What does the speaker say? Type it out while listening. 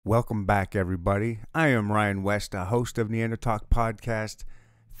Welcome back, everybody. I am Ryan West, a host of Neanderthal Podcast.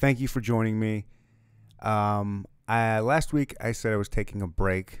 Thank you for joining me. Last week I said I was taking a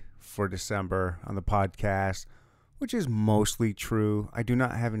break for December on the podcast, which is mostly true. I do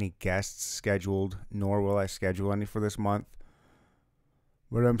not have any guests scheduled, nor will I schedule any for this month.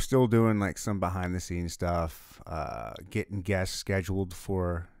 But I'm still doing like some behind the scenes stuff, getting guests scheduled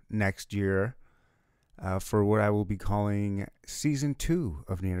for next year. For what I will be calling Season 2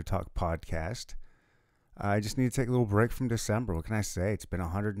 of Neanderthal Podcast. I just need to take a little break from December. What can I say? It's been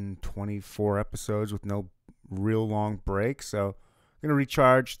 124 episodes with no real long break. So I'm going to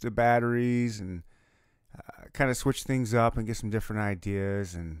recharge the batteries and kind of switch things up and get some different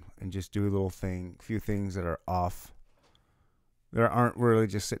ideas and just do a few things that are off. There aren't really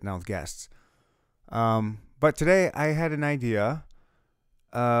just sitting down with guests. But today I had an idea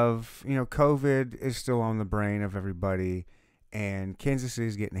of, COVID is still on the brain of everybody, and Kansas City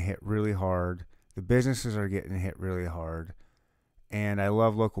is getting hit really hard. The businesses are getting hit really hard, and I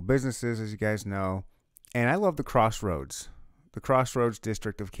love local businesses, as you guys know, and I love the Crossroads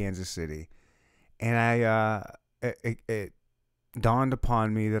district of Kansas City, and it dawned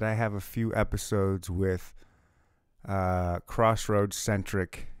upon me that I have a few episodes with Crossroads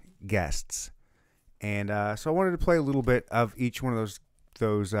centric guests, and so I wanted to play a little bit of each one of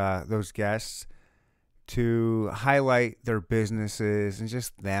those guests to highlight their businesses and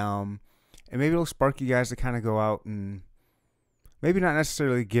just them, and maybe it'll spark you guys to kind of go out and maybe not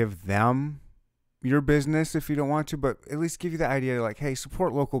necessarily give them your business if you don't want to, but at least give you the idea like, hey,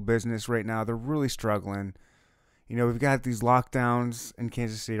 support local business right now. They're really struggling. We've got these lockdowns in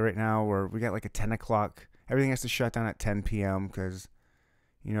Kansas City right now where we got like a 10 o'clock. Everything has to shut down at 10 p.m. because,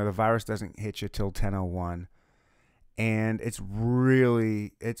 the virus doesn't hit you till 10:01. And it's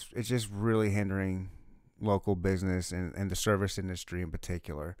just really hindering local business and the service industry in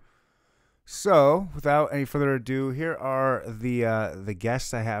particular. So, without any further ado, here are the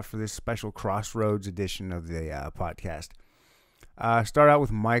guests I have for this special Crossroads edition of the podcast. Start out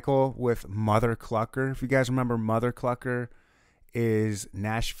with Michael with Mother Clucker. If you guys remember, Mother Clucker is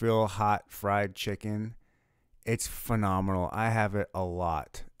Nashville hot fried chicken. It's phenomenal. I have it a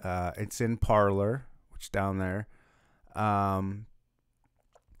lot. It's in Parlor, which is down there. And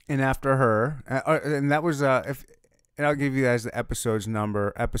after her, and that was and I'll give you guys the episode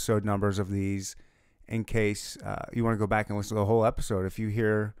numbers of these in case you want to go back and listen to the whole episode. If you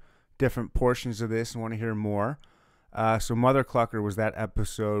hear different portions of this and want to hear more, so Mother Clucker was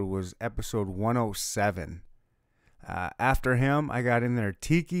episode 107. After him, I got in there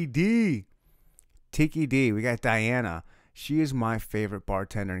Tiki D. We got Diana. She is my favorite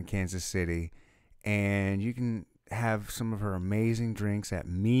bartender in Kansas City, and you can have some of her amazing drinks at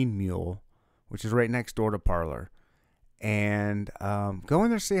Mean Mule, which is right next door to Parlor. And go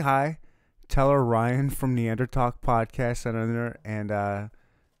in there, say hi, tell her Ryan from Neanderthal Podcast sent her in there, and I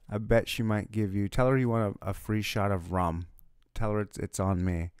bet she might tell her you want a free shot of rum. Tell her it's on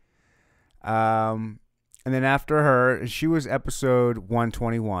me. And then after her, she was episode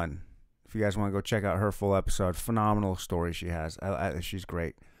 121. If you guys want to go check out her full episode, phenomenal story she has. She's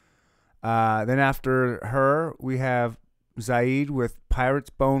great. Then after her, we have Zaid with Pirate's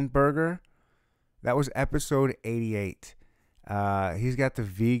Bone Burger. That was episode 88. He's got the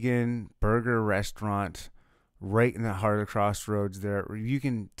vegan burger restaurant right in the heart of the Crossroads there. You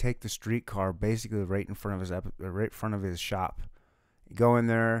can take the streetcar basically right in front of his shop. Go in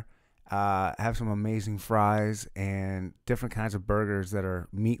there, have some amazing fries and different kinds of burgers that are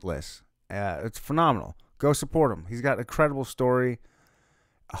meatless. It's phenomenal. Go support him. He's got a credible story.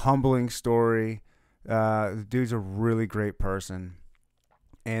 A humbling story. The dude's a really great person.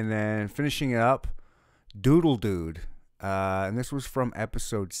 And then finishing it up, Doodle Dude. And this was from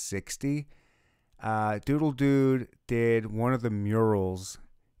episode 60. Doodle Dude did one of the murals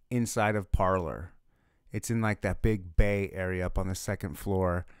inside of Parlor. It's in like that big bay area up on the second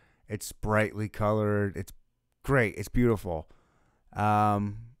floor. It's brightly colored. It's great. It's beautiful.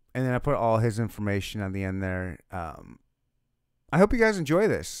 And then I put all his information on the end there. I hope you guys enjoy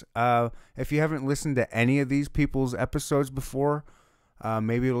this. If you haven't listened to any of these people's episodes before,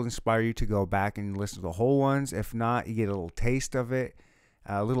 maybe it'll inspire you to go back and listen to the whole ones. If not, you get a little taste of it,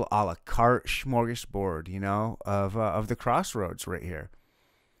 a little a la carte smorgasbord, of the Crossroads right here.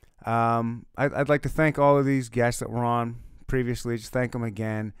 I'd like to thank all of these guests that were on previously. Just thank them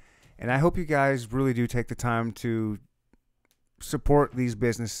again. And I hope you guys really do take the time to support these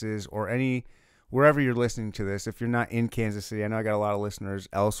businesses or wherever you're listening to this. If you're not in Kansas City, I know I got a lot of listeners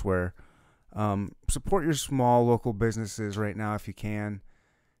elsewhere. Support your small local businesses right now if you can.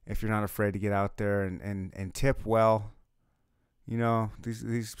 If you're not afraid to get out there and tip well, You know,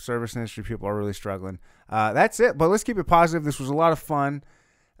 these service industry people are really struggling. That's it. But let's keep it positive. This was a lot of fun.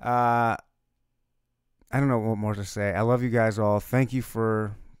 I don't know what more to say. I love you guys all. Thank you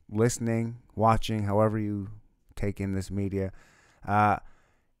for listening, watching, however you take in this media. Let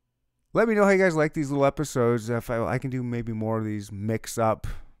me know how you guys like these little episodes. If I can do maybe more of these mix-up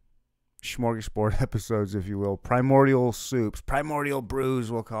smorgasbord episodes, if you will. Primordial soups. Primordial brews,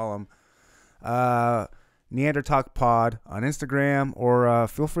 we'll call them. Neanderthal Pod on Instagram, or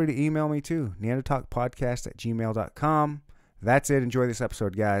feel free to email me too. neandertalkpodcast@gmail.com. That's it. Enjoy this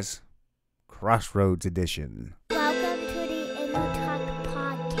episode, guys. Crossroads edition. Welcome to the Inno Talk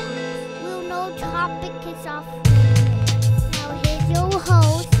Podcast. We'll no topic is off limits. Now here's your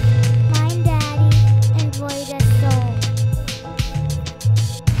host, my daddy, and Roy the Soul.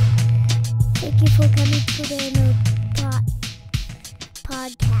 Thank you for coming to the Inno Talk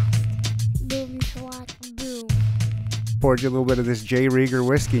Podcast. Boom, swat, boom. Poured you a little bit of this J. Rieger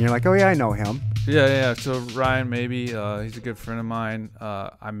whiskey, and you're like, oh yeah, I know him. Yeah. So Ryan, maybe he's a good friend of mine.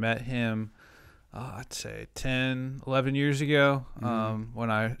 I met him, I'd say 10, 11 years ago when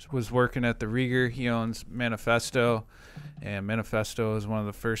I was working at the Rieger. He owns Manifesto, and Manifesto is one of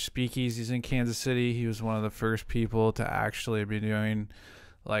the first speakeasies in Kansas City. He was one of the first people to actually be doing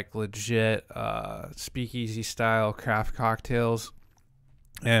like legit speakeasy style craft cocktails.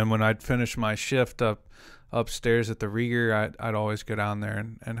 And when I'd finish my shift upstairs at the Rieger, I'd always go down there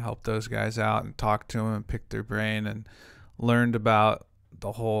and help those guys out and talk to them and pick their brain, and learned about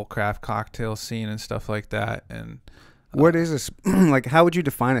the whole craft cocktail scene and stuff like that. And what is this? Like, how would you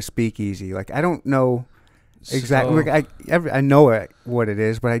define a speakeasy? Like, I don't know exactly. So, like, I know what it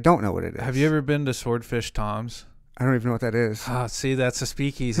is, but I don't know what it is. have you ever been to Swordfish Tom's? I don't even know what that is. Oh, see, that's a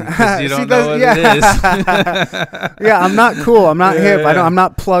speakeasy because you don't know what yeah. it is. Yeah, I'm not cool. I'm not hip. Yeah. I'm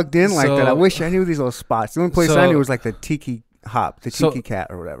not plugged in like that. I So- wish I knew these little spots. The only place I So- knew was like the Tiki Hop, the So- Tiki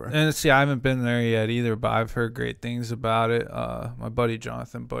Cat or whatever. And see, I haven't been there yet either, but I've heard great things about it. My buddy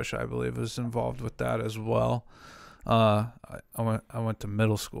Jonathan Bush, I believe, was involved with that as well. I went to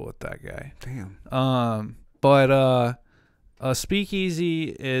middle school with that guy. Damn. But a speakeasy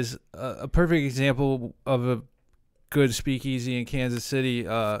is a perfect example of a good speakeasy in Kansas City.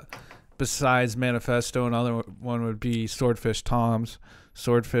 Besides Manifesto, another one would be Swordfish Tom's.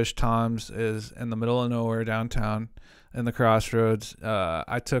 Swordfish Tom's is in the middle of nowhere downtown in the Crossroads.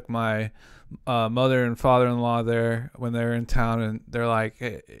 I took my mother and father-in-law there when they were in town, and they're like,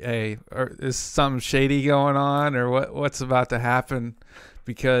 hey, is something shady going on, or what's about to happen?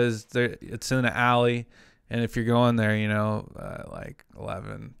 Because it's in an alley, and if you're going there, like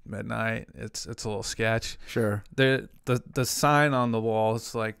 11 midnight, it's a little sketch. Sure. The sign on the wall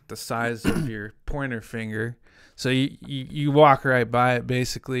is like the size of your pointer finger. So you walk right by it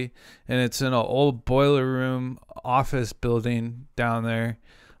basically, and it's in an old boiler room office building down there.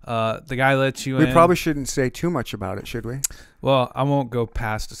 The guy lets you in. We probably shouldn't say too much about it, should we? Well, I won't go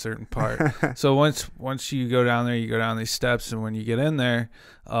past a certain part. So once you go down there, you go down these steps, and when you get in there,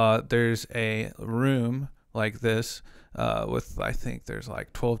 there's a room like this with, I think there's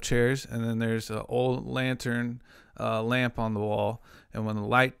like 12 chairs, and then there's an old lantern lamp on the wall, and when the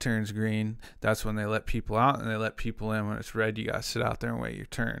light turns green, that's when they let people out, and they let people in. When it's red, you gotta sit out there and wait your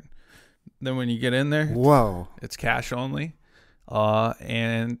turn. Then when you get in there, Whoa. it's cash only,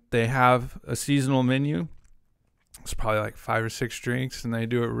 and they have a seasonal menu. It's probably like 5 or 6 drinks, and they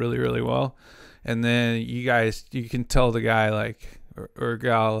do it really, really well. And then you can tell the guy like or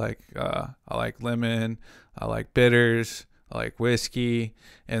gal like, I like lemon, I like bitters, I like whiskey,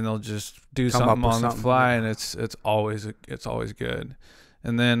 and they'll just do Come something up with on the something. fly, and it's always good.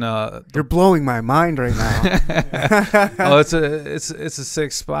 And then You're blowing my mind right now. oh, it's a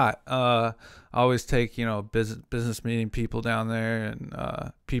sick spot. I always take business meeting people down there, and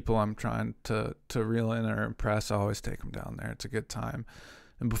people I'm trying to reel in or impress. I always take them down there. It's a good time.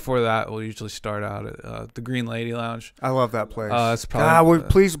 And before that, we'll usually start out at the Green Lady Lounge. I love that place. It's probably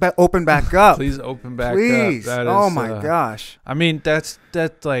please open back up. please open back Please. up. That Oh is, my gosh. I mean, that's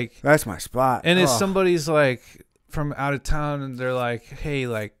like, That's my spot. and if Oh. somebody's like from out of town and they're like, hey,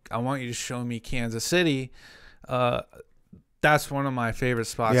 like, I want you to show me Kansas City, that's one of my favorite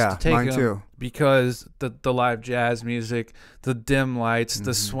spots Yeah, to take mine them, too. because the live jazz music, the dim lights,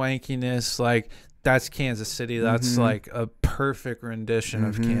 the swankiness, like, that's Kansas City. That's like a perfect rendition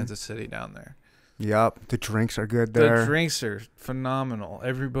of Kansas City down there. Yep. The drinks are good there. The drinks are phenomenal.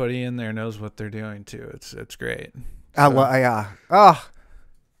 Everybody in there knows what they're doing too. It's great. Yeah. Oh,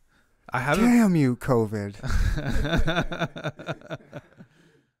 I haven't. damn you, COVID.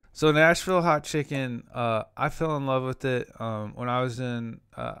 So Nashville hot chicken, I fell in love with it when I was in.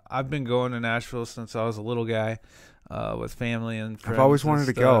 I've been going to Nashville since I was a little guy. with family and friends. I've always and wanted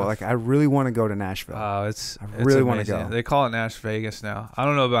to stuff. go. Like, I really want to go to Nashville. It's I really wanna amazing. go. They call it Nash Vegas now. I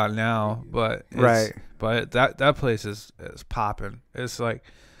don't know about now, but Right. But that place is popping. It's like,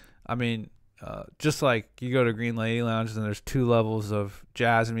 I mean, just like you go to Green Lady Lounge and there's 2 levels of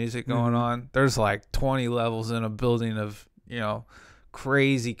jazz music going on. There's like 20 levels in a building of,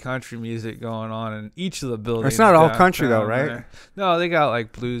 crazy country music going on in each of the buildings. It's not all country though, downtown right? there. No, they got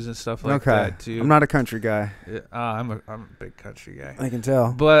like blues and stuff like Okay. that too. I'm not a country guy. I'm a big country guy. I can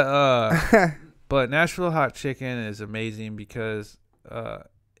tell. But Nashville hot chicken is amazing because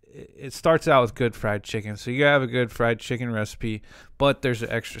it starts out with good fried chicken. So you have a good fried chicken recipe, but there's an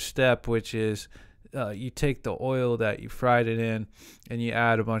extra step, which is you take the oil that you fried it in and you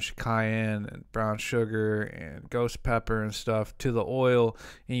add a bunch of cayenne and brown sugar and ghost pepper and stuff to the oil,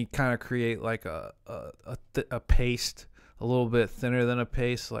 and you kind of create like a paste, a little bit thinner than a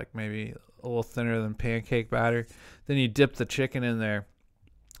paste, like maybe a little thinner than pancake batter. Then you dip the chicken in there,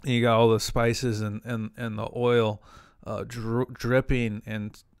 and you got all the spices and the oil dripping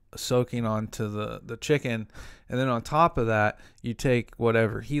and soaking onto the chicken. And then on top of that, you take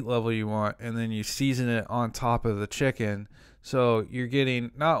whatever heat level you want, and then you season it on top of the chicken. So you're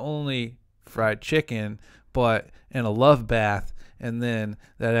getting not only fried chicken, but in a love bath, and then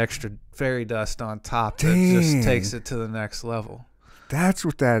that extra fairy dust on top that just takes it to the next level. That's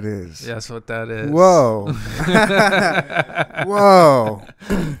what that is. That's what that is. Whoa. Whoa.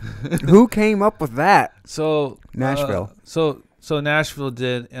 Who came up with that? So Nashville. So Nashville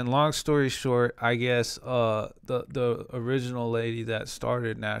did, and long story short, I guess the original lady that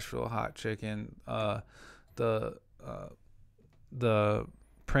started Nashville hot chicken, the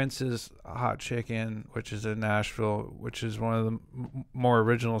Prince's hot chicken, which is in Nashville, which is one of the more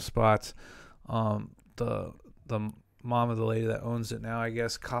original spots. The mom of the lady that owns it now, I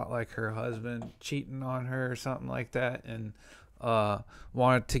guess, caught like her husband cheating on her or something like that, and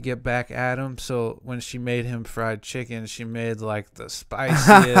wanted to get back at him. So when she made him fried chicken, she made like the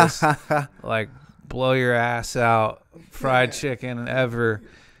spiciest, like blow your ass out fried chicken ever,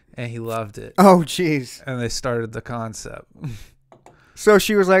 and he loved it. Oh, jeez. And they started the concept. So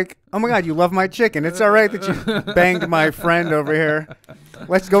she was like, "Oh my God, you love my chicken. It's all right that you banged my friend over here.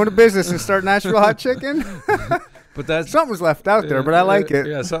 Let's go into business and start Nashville hot chicken." But that's something was left out there, but I like it.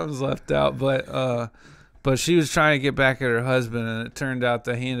 Yeah, something's left out, but she was trying to get back at her husband, and it turned out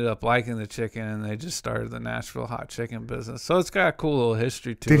that he ended up liking the chicken, and they just started the Nashville hot chicken business. So it's got a cool little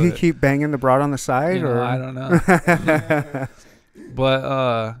history to it. Did he keep banging the broad on the side, or I don't know.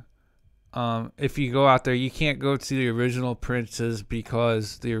 But if you go out there, you can't go to the original Prince's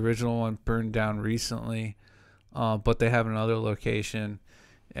because the original one burned down recently. But they have another location,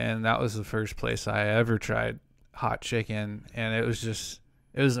 and that was the first place I ever tried hot chicken, and it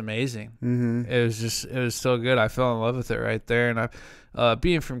was amazing. Mm-hmm. It was so good. I fell in love with it right there. And I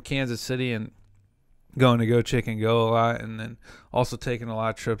being from Kansas City and going to Go Chicken Go a lot, and then also taking a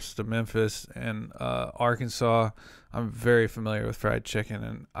lot of trips to Memphis and Arkansas, I'm very familiar with fried chicken,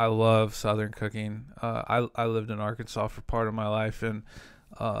 and I love Southern cooking. I lived in Arkansas for part of my life, and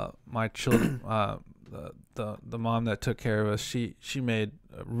my children, the mom that took care of us, she made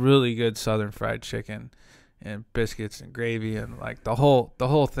a really good Southern fried chicken and biscuits and gravy and like the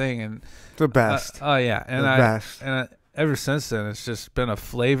whole thing, and the best. Oh yeah, and the best. Ever since then, it's just been a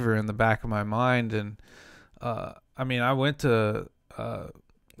flavor in the back of my mind. And I mean, I went to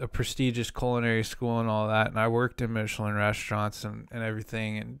a prestigious culinary school and all that, and I worked in Michelin restaurants and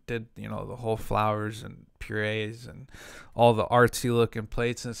everything, and did the whole flowers and purees and all the artsy looking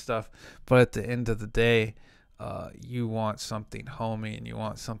plates and stuff. But at the end of the day, you want something homey and you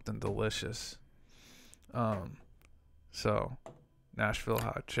want something delicious. So Nashville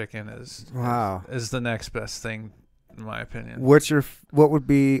hot chicken is the next best thing, in my opinion. What's your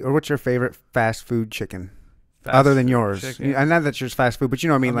favorite fast food chicken? Other than yours? I know that yours fast food, but you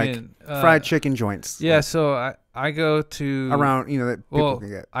know what I mean, fried chicken joints. Yeah, like, so I go to around, that people can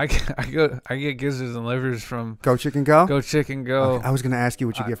get. I get gizzards and livers from Go Chicken Go. Go Chicken Go. Okay, I was gonna ask you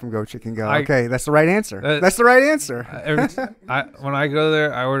what you get from Go Chicken Go. Okay, that's the right answer. That's the right answer. When I go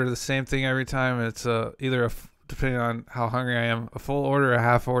there, I order the same thing every time. It's either depending on how hungry I am, a full order, a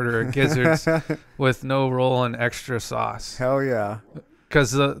half order of gizzards with no roll and extra sauce. Hell yeah.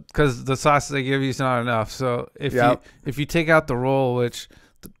 Because the sauce they give you is not enough. So if you take out the roll, which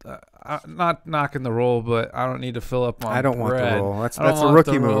I'm not knocking the roll, but I don't need to fill up on I don't bread. want the roll. That's a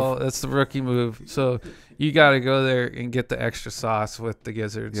rookie move. That's the rookie move. So you got to go there and get the extra sauce with the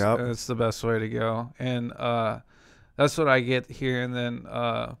gizzards. Yep. And it's the best way to go. And that's what I get here. And then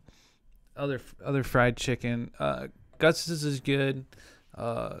other fried chicken. Guts is good.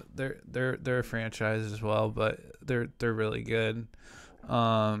 They're a franchise as well, but they're really good.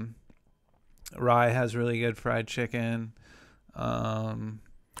 Rye has really good fried chicken.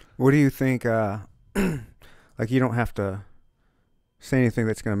 What do you think? Like, you don't have to say anything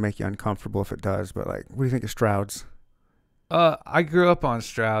that's going to make you uncomfortable if it does, but like, what do you think of Stroud's? I grew up on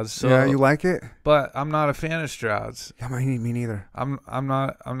Stroud's, so Yeah, you like it? but I'm not a fan of Stroud's. Yeah, me neither. I'm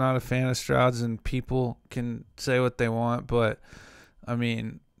not a fan of Stroud's, and people can say what they want, but I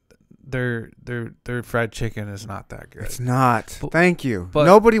mean, their fried chicken is not that good. It's not. But- Thank you. but-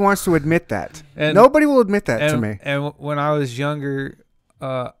 Nobody wants to admit that. And Nobody will admit that to me. And when I was younger,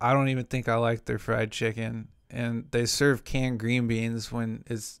 I don't even think I liked their fried chicken. And they serve canned green beans when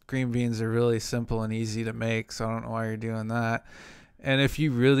green beans are really simple and easy to make. So I don't know why you're doing that. And if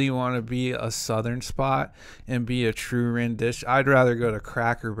you really want to be a southern spot and be a true rendition, I'd rather go to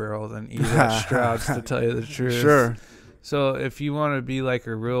Cracker Barrel than eat at Stroud's, to tell you the truth. Sure. So if you want to be like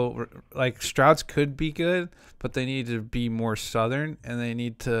like Stroud's could be good, but they need to be more southern, and they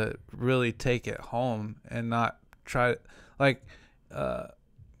need to really take it home and not try like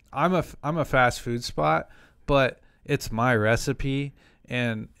I'm a fast food spot, but it's my recipe,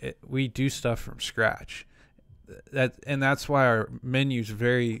 and we do stuff from scratch. That's why our menu's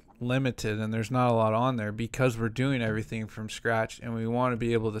very limited, and there's not a lot on there, because we're doing everything from scratch, and we want to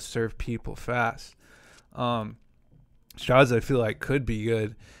be able to serve people fast. Stroud's, I feel like, could be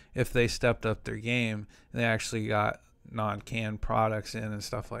good if they stepped up their game and they actually got non-canned products in and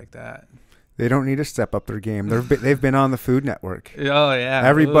stuff like that. They don't need to step up their game. They've been on the Food Network. Oh yeah,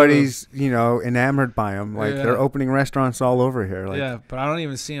 Everybody's enamored by them. Like, Yeah. they're opening restaurants all over here. Like, yeah, but I don't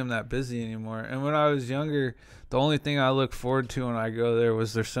even see them that busy anymore. And when I was younger, the only thing I looked forward to when I go there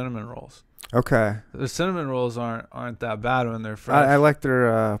was their cinnamon rolls. Okay. The cinnamon rolls aren't that bad when they're fresh. I like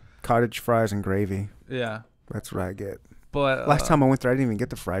their cottage fries and gravy. Yeah, That's what I get. but Last time I went there, I didn't even get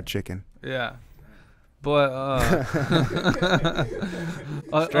the fried chicken. yeah, but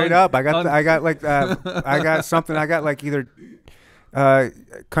Straight up, I got something. I got like either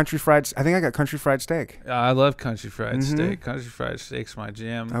country fried. I think I got country fried steak. I love country fried Mhm. steak. Country fried steak's my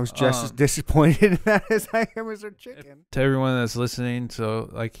jam. I was just as disappointed in that as I am as their chicken. To everyone that's listening, so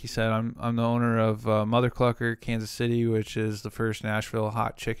like he said, I'm the owner of Mother Clucker Kansas City, which is the first Nashville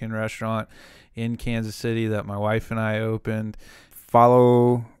hot chicken restaurant in Kansas City that my wife and I opened.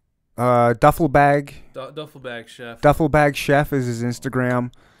 Follow Duffel Bag. Duffel Bag Chef. Duffel Bag Chef is his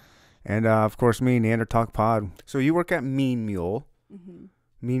Instagram. And, of course, me, Neandertalk Pod. So you work at Mean Mule. Mm-hmm.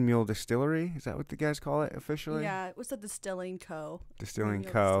 Mean Mule Distillery? Is that what the guys call it officially? Yeah, it was the Distilling Co. Distilling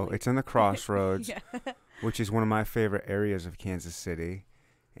Mule Co. Distilling. It's in the Crossroads, Yeah. which is one of my favorite areas of Kansas City.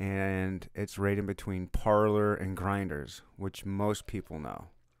 And it's right in between Parlor and Grinders, which most people know.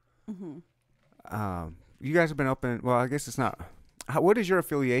 Mm-hmm. You guys have been open. Well, I guess it's not. What is your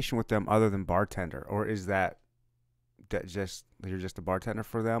affiliation with them other than bartender, or is that just you're just a bartender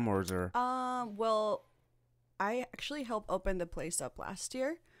for them, or is there? Well, I actually helped open the place up last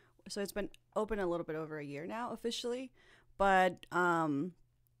year, so it's been open a little bit over a year now officially. But I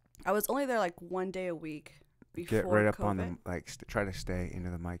was only there like one day a week before Get right up COVID. on them, like try to stay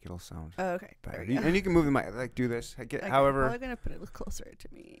into the mic. It'll sound Oh, okay. better. There we go. And you can move the mic, like do this. Okay, However, I'm gonna put it closer to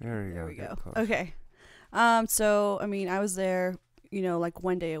me. There you go, we get go. close. Okay. So I mean, I was there, like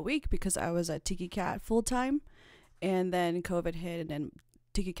one day a week because I was at Tiki Cat full time, and then COVID hit, and then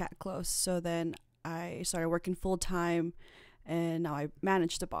Tiki Cat closed. So then I started working full time, and now I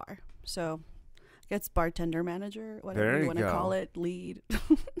manage the bar. So I guess bartender manager, whatever There you you want to go. call it, lead.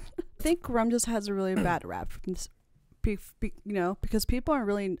 I think rum just has a really bad rap. Because people aren't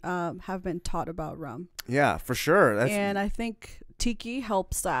really have been taught about rum, yeah, for sure. That's and I think Tiki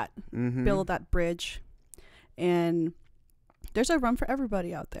helps that mhm. build that bridge. And there's a rum for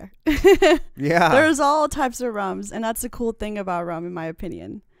everybody out there. Yeah, There's all types of rums, and that's the cool thing about rum, in my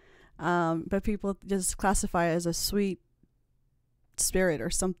opinion. But people just classify it as a sweet spirit or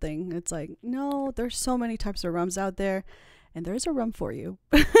something. It's like, no, there's so many types of rums out there, and there's a rum for you.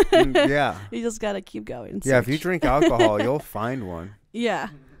 yeah, You just gotta keep going. and yeah. If you search. drink alcohol, you'll find one. Yeah,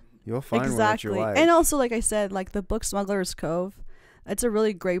 You'll find exactly. one that you like. And also, like I said, like the book Smuggler's Cove, it's a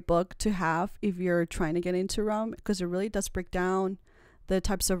really great book to have if you're trying to get into rum, because it really does break down the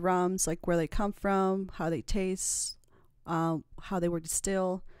types of rums, like where they come from, how they taste, how they were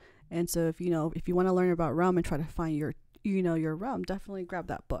distilled. And so if you want to learn about rum and try to find your rum, definitely grab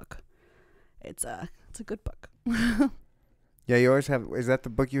that book. It's a good book. Yeah, you always have. Is that the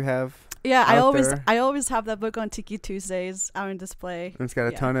book you have? Yeah, out there? I always have that book on Tiki Tuesdays out on display. And it's got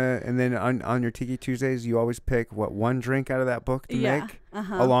a Yeah. ton of. And then on your Tiki Tuesdays, you always pick one drink out of that book to Yeah, make,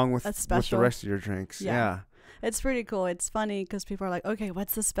 uh-huh. along with That's the special. rest of your drinks. Yeah. Yeah. It's pretty cool. It's funny because people are like, okay,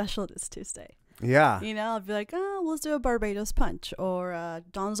 what's the special this Tuesday? Yeah. You know, I'll be like, oh, let's do a Barbados punch or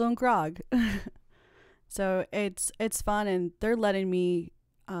Don's Own grog. So it's fun, and they're letting me,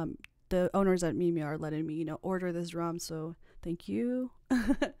 the owners at Mimi are letting me, order this rum. So thank you,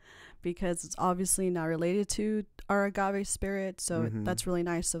 because it's obviously not related to our agave spirit. So that's really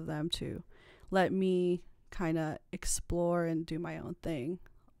nice of them to let me kind of explore and do my own thing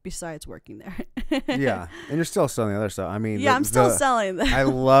besides working there. Yeah, and you're still selling the other stuff. I mean, I'm still selling them. I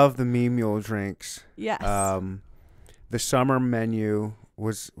love the Me Mule drinks. Yes. The summer menu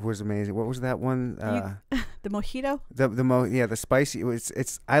was amazing. What was that one? The mojito. The spicy.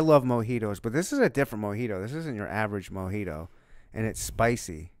 I love mojitos, but this is a different mojito. This isn't your average mojito, and it's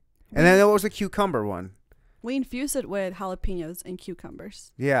spicy. And then there was the cucumber one. We infuse it with jalapenos and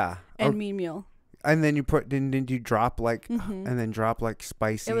cucumbers. Yeah. And meat meal. And then didn't you drop like, and then drop like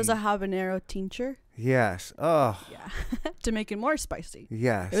spicy. It was a habanero tincture. Yes. Oh. Yeah. To make it more spicy.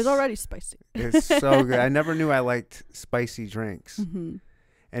 Yes. It was already spicy. It's so good. I never knew I liked spicy drinks.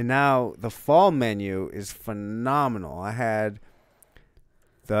 And now the fall menu is phenomenal. I had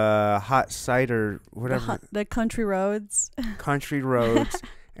the hot cider, whatever. The Country Roads. Country Roads.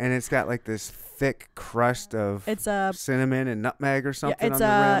 And it's got like this thick crust of cinnamon and nutmeg or something on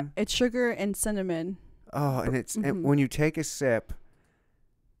the rim. It's sugar and cinnamon. Oh, and and when you take a sip,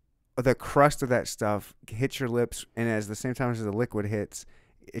 the crust of that stuff hits your lips, and at the same time as the liquid hits,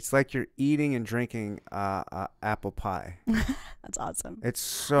 it's like you're eating and drinking apple pie. That's awesome. It's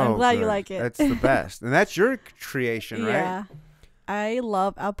so I'm glad good. you like it. That's the best. And that's your creation, right? Yeah. I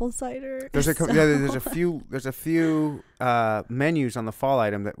love apple cider. There's a few menus on the fall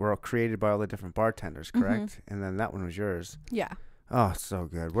item that were created by all the different bartenders, correct? And then that one was yours. Yeah. Oh, it's so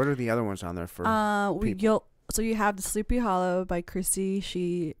good. What are the other ones on there for? So you have the Sleepy Hollow by Chrissy.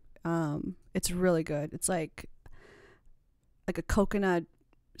 She it's really good. It's like a coconut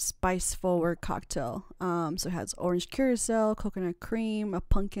spice forward cocktail. So it has orange curacao, coconut cream, a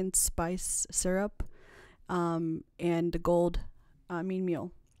pumpkin spice syrup, and the gold mean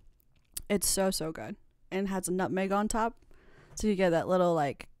meal. It's so good, and has a nutmeg on top, so you get that little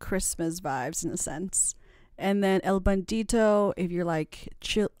like Christmas vibes in a sense. And then El Bandito, if you're like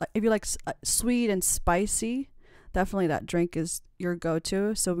sweet and spicy, definitely that drink is your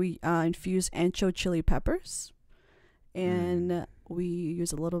go-to. So we infuse ancho chili peppers, and we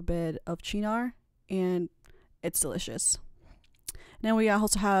use a little bit of chinar, and it's delicious. And then we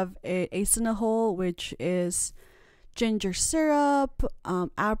also have a Ace in a Hole, which is ginger syrup,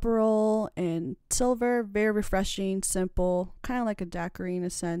 Aperol, and silver. Very refreshing, simple, kind of like a daiquiri in a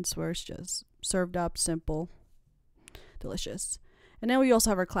sense, where it's just served up, simple, delicious. And then we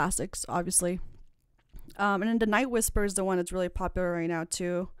also have our classics, obviously. And then the Night Whisper is the one that's really popular right now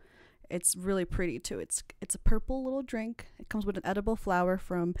too. It's really pretty too. It's a purple little drink. It comes with an edible flower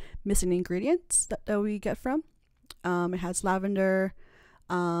from Missing Ingredients that we get from. It has lavender,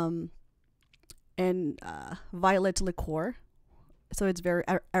 and violet liqueur, so it's very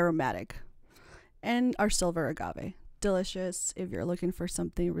aromatic. And our silver agave, delicious if you're looking for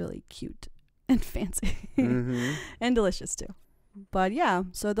something really cute and fancy, and delicious too. But yeah,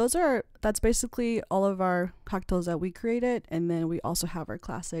 so that's basically all of our cocktails that we created, and then we also have our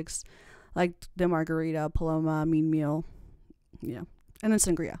classics like the margarita, Paloma, Mean Meal, and then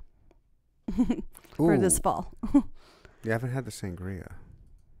sangria for this fall. You haven't had the sangria.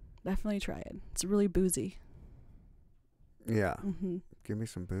 Definitely try it. It's really boozy. Yeah. Give me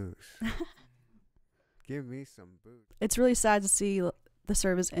some booze. Give me some booze. It's really sad to see the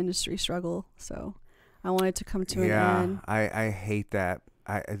service industry struggle, so I wanted to come to an end. I hate that.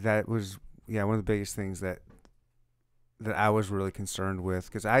 That was one of the biggest things that I was really concerned with,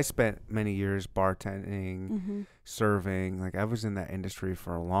 because I spent many years bartending, serving. Like, I was in that industry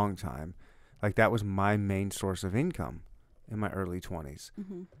for a long time. Like, that was my main source of income in my early 20s.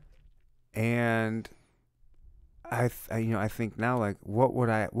 And I think now, like, what would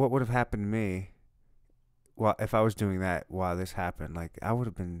have happened to me? Well, if I was doing that while this happened, like, I would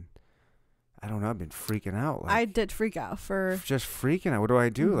have been, I don't know, I've been freaking out. Like, I did freak out for just freaking out. What do I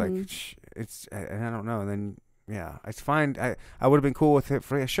do? Like, I don't know. And then, yeah, it's fine. I would have been cool with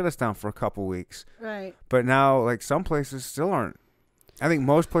it. Shut us down for a couple weeks. Right. But now, like, some places still aren't. I think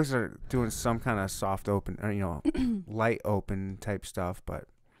most places are doing some kind of soft open, or, light open type stuff, but.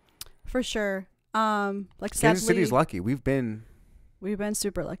 For sure. Like, Kansas City's lucky. We've been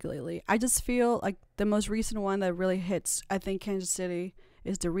super lucky lately. I just feel like the most recent one that really hits, I think, Kansas City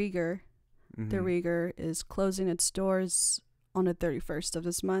is the Rieger. The Rieger is closing its doors on the 31st of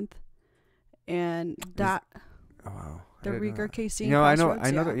this month, and that Oh, wow. I The didn't know Rieger that. KC. You know, I know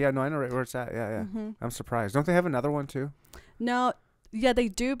Crossroads, that. Yeah, no, I know right where it's at. Yeah, yeah. Mm-hmm. I'm surprised. Don't they have another one too? No, yeah, they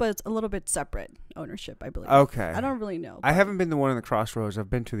do, but it's a little bit separate ownership, I believe. Okay. I don't really know. I but- haven't been to one in the Crossroads. I've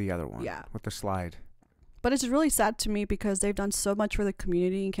been to the other one. Yeah. With the slide. But it's really sad to me because they've done so much for the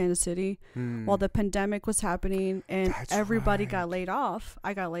community in Kansas City while the pandemic was happening and That's everybody right. got laid off.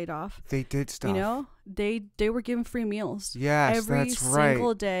 I got laid off. They did stuff. You know, they were given free meals Yes, every that's right.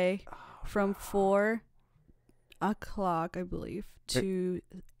 single day from 4 o'clock, I believe, to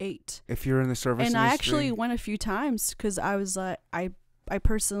 8. If you're in the service And industry. I actually went a few times because I was like, I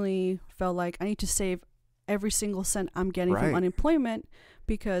personally felt like I need to save every single cent I'm getting Right. from unemployment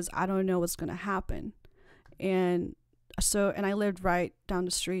because I don't know what's going to happen. And so, and I lived right down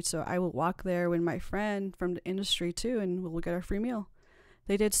the street, so I would walk there with my friend from the industry too, and we'll get our free meal.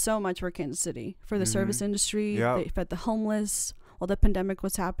 They did so much for Kansas City, for the service industry. Yep. They fed the homeless while the pandemic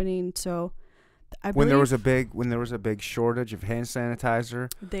was happening. So, I when there was believe a big shortage of hand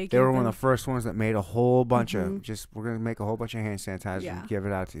sanitizer, they they were gave one of them- the first ones that made a whole bunch Mhm. of we're gonna make a whole bunch of hand sanitizer Yeah. and give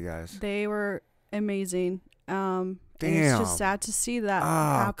it out to you guys. They were amazing. And it's Damn. just sad to see that Oh,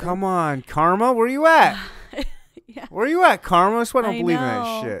 happen. come on, Karma, where you at? Yeah. Where you at, Karma? That's why I don't I believe in that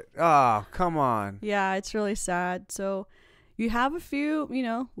know. shit. Oh, come on. Yeah, it's really sad. So you have a few,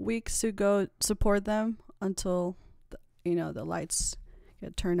 weeks to go support them until, the lights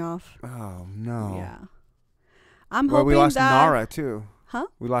get turned off. Oh no. Yeah. I'm Well, hoping we lost that Nara too. Huh?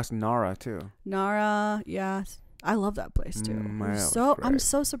 We lost Nara too. Nara, yeah. I love that place too. Mm, yeah, I'm it was I'm great.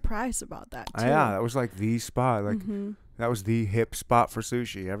 so surprised about that too. Yeah, that was like the spot. Like Mhm. that was the hip spot for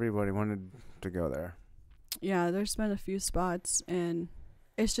sushi. Everybody wanted to go there. Yeah, there's been a few spots and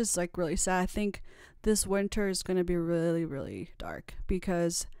it's just like really sad. I think this winter is going to be really, really dark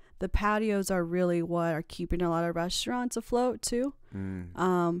because the patios are really what are keeping a lot of restaurants afloat too.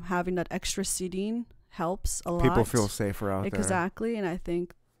 Having that extra seating helps a lot. People feel safer out there. Exactly, and I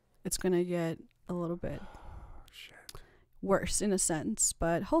think it's going to get a little bit worse in a sense,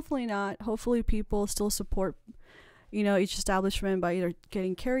 but hopefully not. Hopefully people still support, each establishment by either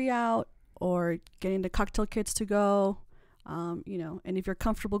getting carry out or getting the cocktail kits to go. And if you're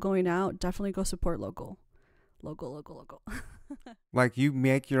comfortable going out, definitely go support local. Like you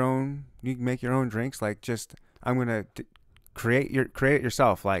make your own drinks. Like just I'm gonna create it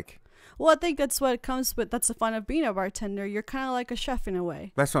yourself. Like Well, I think that's what it comes with. That's the fun of being a bartender. You're kind of like a chef in a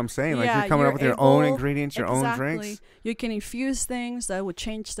way. that's what I'm saying. Like Yeah, you're coming up you're with your own able- ingredients, your own Exactly. drinks. You can infuse things that would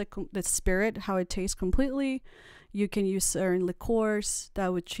change the spirit, how it tastes completely. You can use certain liqueurs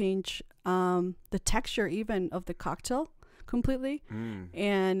that would change the texture even of the cocktail completely.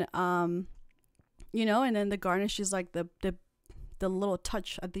 And and then the garnish is like the little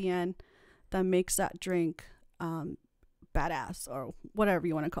touch at the end that makes that drink badass or whatever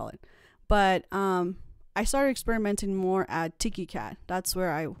you want to call it. But I started experimenting more at Tiki Cat. That's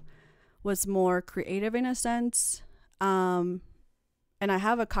where I was more creative in a sense. And I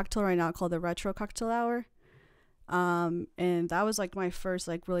have a cocktail right now called the Retro Cocktail Hour. And that was like my first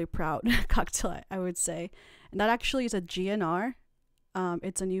like really proud cocktail, I would say. And that actually is a GNR.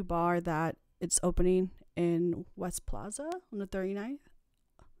 It's a new bar that it's opening in West Plaza on the 39th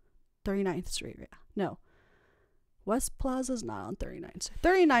Street. Yeah. No. West Plaza's not on 39th.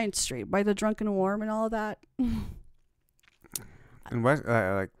 39th Street by the Drunken Worm and all of that. In West,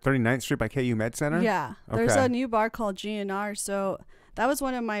 like 39th Street by KU Med Center. Yeah. There's Okay. a new bar called GNR. So that was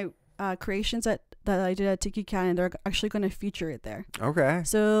one of my creations that I did at Tiki Cat, and they're actually going to feature it there. Okay.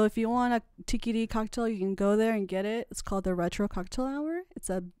 So if you want a Tiki D cocktail, you can go there and get it. It's called the Retro Cocktail Hour. It's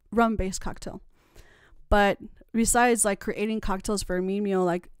a rum-based cocktail. But besides like creating cocktails for a meal,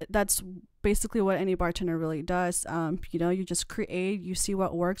 like that's basically what any bartender really does. You just create, you see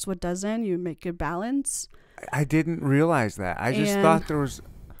what works, what doesn't, you make a balance. I didn't realize that. I just And- thought there was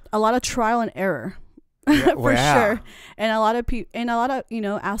A lot of trial and error. Yeah, for well, yeah. sure. And a lot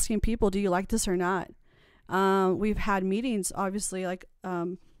of asking people, do you like this or not? We've had meetings, obviously, like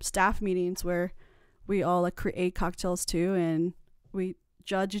staff meetings where we all like create cocktails too, and we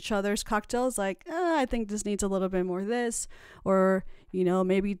judge each other's cocktails. Like, I think this needs a little bit more of this, or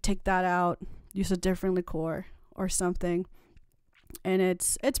maybe take that out, use a different liqueur or something. And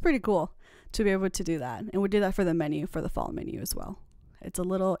it's pretty cool to be able to do that. And we did that for the menu, for the fall menu as well.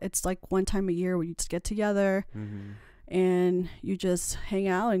 It's like one time a year where you just get together and you just hang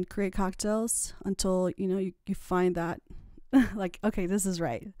out and create cocktails until, you find that like, okay, this is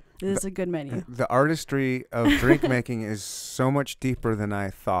right. This is a good menu. The artistry of drink making is so much deeper than I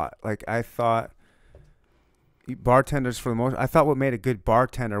thought. Like I thought bartenders for the most. I thought what made a good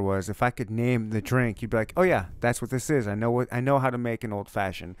bartender was if I could name the drink, you'd be like, oh yeah, that's what this is. I know how to make an old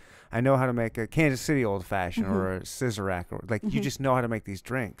fashioned. I know how to make a Kansas City old fashioned or a Scissorac, or like you just know how to make these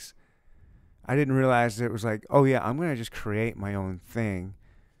drinks. I didn't realize it was like, oh yeah, I'm gonna just create my own thing.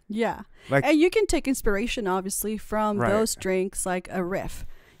 Yeah. Like, And you can take inspiration, obviously, from Right. those drinks, like a riff,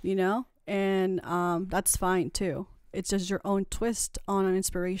 and that's fine too. It's just your own twist on an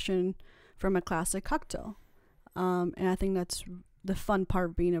inspiration from a classic cocktail. And I think that's the fun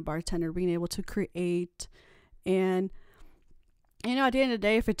part of being a bartender, being able to create. And, at the end of the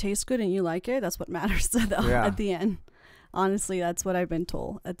day, if it tastes good and you like it, that's what matters though, Yeah. at the end. Honestly, that's what I've been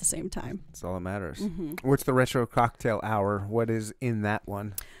told at the same time. that's all that matters. Mm-hmm. What's the retro cocktail hour? What is in that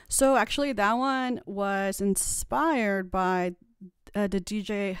one? So actually, that one was inspired by the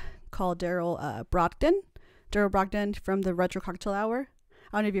DJ called Daryl Brogdon. Daryl Brogdon from the Retro Cocktail Hour.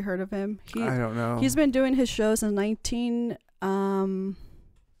 I don't know if you heard of him. I don't know. He's been doing his shows since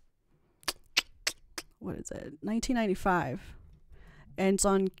 1995, and it's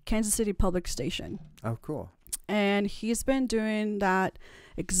on Kansas City Public Station. Oh, cool. And he's been doing that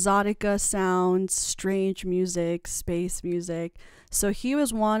exotica sounds, strange music, space music. So he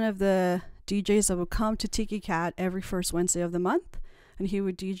was one of the DJs that would come to Tiki Cat every first Wednesday of the month, and he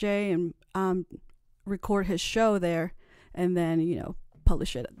would DJ and record his show there, and then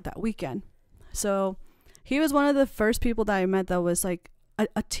publish it that weekend. So he was one of the first people that I met that was like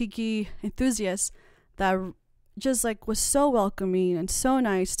a tiki enthusiast that just like was so welcoming and so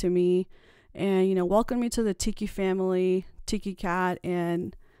nice to me, and welcomed me to the Tiki family, Tiki Cat.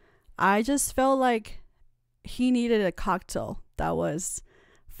 And I just felt like he needed a cocktail that was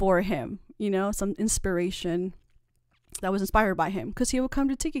for him, some inspiration that was inspired by him, because he would come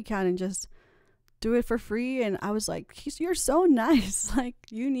to Tiki Cat and just do it for free. And I was like, you're so nice. Like,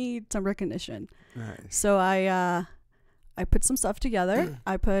 you need some recognition. Nice. So I put some stuff together.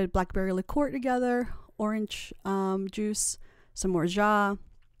 I put blackberry liqueur together, orange juice, some orgeat,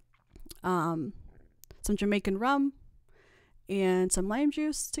 some Jamaican rum, and some lime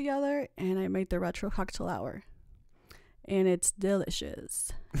juice together, and I made the retro cocktail hour. And it's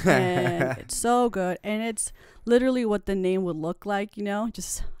delicious. And it's so good. And it's literally what the name would look like,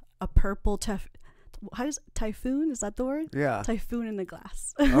 just a purple typhoon, is that the word? Yeah. Typhoon in the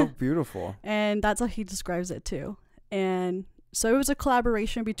glass. Oh, beautiful. And that's how he describes it too. And so it was a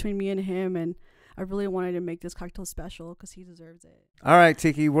collaboration between me and him, and I really wanted to make this cocktail special because he deserves it. All right,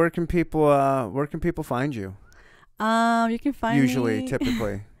 Tiki, where can people find you? You can find Usually, me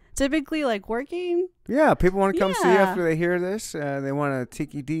typically, like working. Yeah, people want to come see you Yeah. after they hear this. They want a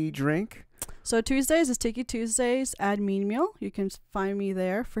Tiki D drink. So Tuesdays is Tiki Tuesdays at Mean Meal. You can find me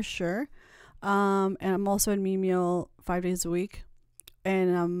there for sure. And I'm also at Mean Meal 5 days a week.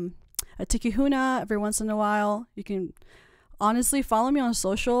 And at Tiki Huna every once in a while. You can honestly follow me on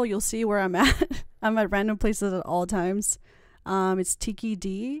social. You'll see where I'm at. I'm at random places at all times. It's Tiki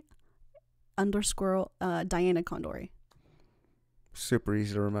D _ Diana Condori. Super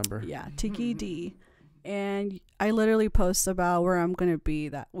easy to remember. Yeah, Tiki D. And I literally post about where I'm going to be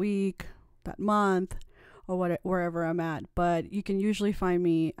that week, that month, or wherever I'm at. But you can usually find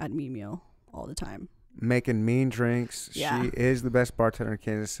me at Mean Meal all the time. Making mean drinks. Yeah. She is the best bartender in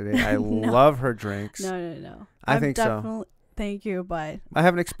Kansas City. I No. love her drinks. No. I think so. Thank you, but I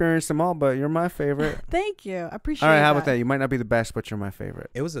haven't experienced them all, but you're my favorite. thank you. I appreciate All right, that. how about that? You might not be the best, but you're my favorite.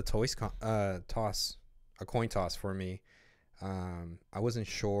 It was a coin toss for me. I wasn't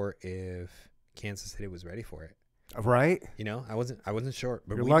sure if Kansas City was ready for it. Right? I wasn't sure.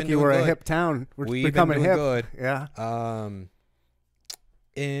 But You're we've lucky been doing we're good. a hip town. We're We've becoming been doing hip. good. Yeah.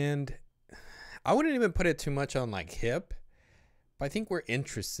 And I wouldn't even put it too much on like hip, but I think we're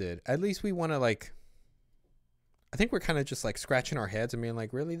interested. At least we want to I think we're kind of just like scratching our heads and being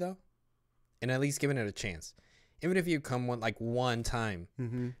like, really though? And at least giving it a chance. Even if you come one time,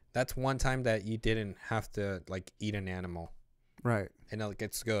 Mm-hmm. that's one time that you didn't have to eat an animal. Right. And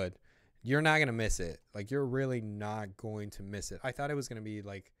it's good. You're not going to miss it. You're really not going to miss it. I thought it was going to be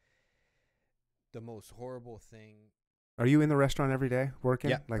the most horrible thing. Are you in the restaurant every day working?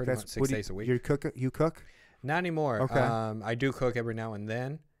 Yeah, pretty much 6 days a week. You cook? Not anymore. Okay. I do cook every now and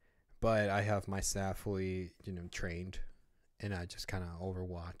then, but I have my staff fully, trained, and I just kind of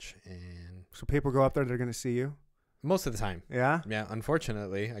overwatch. And So people go up there, they're going to see you? most of the time, Yeah? yeah.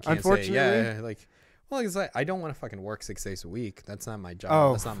 Unfortunately, I can't say. Yeah, well, it's I don't want to fucking work 6 days a week. That's not my job.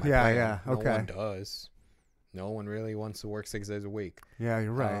 Oh, That's not my yeah, plan. yeah, okay. No one does. No one really wants to work 6 days a week. Yeah,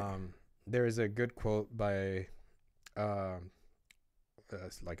 you're right. There is a good quote by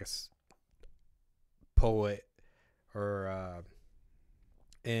poet,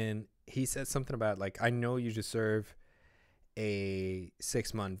 and he said something about like, I know you deserve a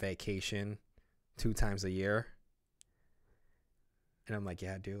 6-month vacation 2 times a year. And I'm like,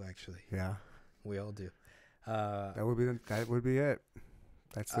 yeah, I do actually. Yeah. We all do. That would be it.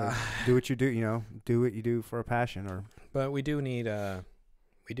 That's do what you do, do what you do for a passion or But we do need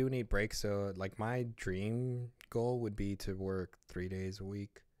breaks. So like my dream goal would be to work 3 days a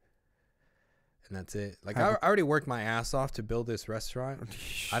week. And that's it. Like I already worked my ass off to build this restaurant.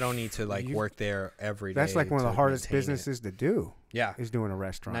 I don't need to like work there every day. That's like one of the hardest maintain it. businesses to do. Yeah. Is doing a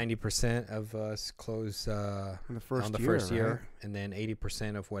restaurant. 90% of us close on the first on the year, first year, right? and then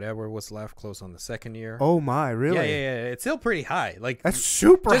 80% of whatever was left close on the second year. Oh my, really? Yeah. It's still pretty high. Like That's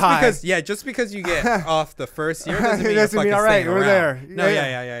super just high. just because you get off the first year doesn't mean It doesn't you're mean, fucking all right, staying we're around. there. No,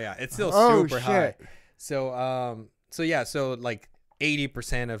 Yeah. yeah. It's still Oh, super high. shit. So like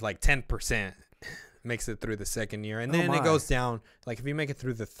 80% of like 10% makes it through the second year, and then my. it goes down. Like if you make it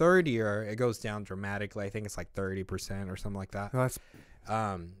through the third year, it goes down dramatically. I think it's like 30% or something like that. Well,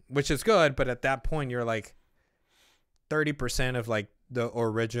 that's Which is good, but at that point you're like 30% of like the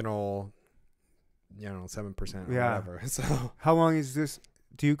original, 7% or Yeah. whatever. So how long is this?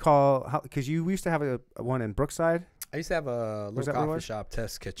 Do you call because you used to have a one in Brookside? I used to have a Was little that where it coffee was? shop,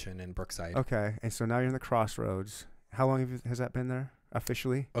 Test Kitchen in Brookside. Okay, and so now you're in the Crossroads. How long has that been there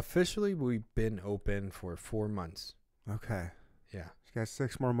officially? Officially, we've been open for 4 months. Okay, Yeah, you got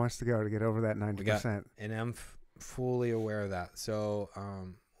 6 more months to go to get over that 90%. and I'm fully aware of that. So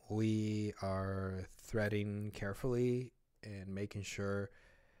we are threading carefully and making sure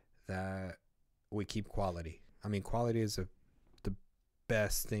that we keep quality. I mean, quality is the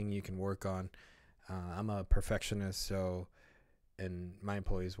best thing you can work on. I'm a perfectionist, and my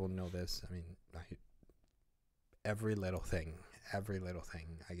employees will know this. I mean, every little thing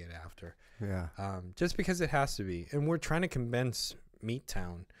I get after. Yeah. Just because it has to be. And we're trying to convince Meat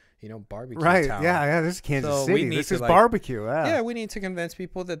Town, barbecue Right. town. Yeah. This is Kansas So we City. need This to, is like- barbecue. Yeah. Yeah, we need to convince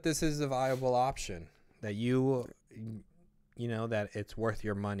people that this is a viable option, that that it's worth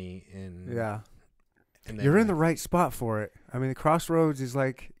your money. And Yeah. and then, You're in the right spot for it. I mean, the Crossroads is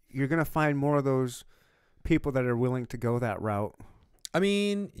like you're gonna find more of those people that are willing to go that route. I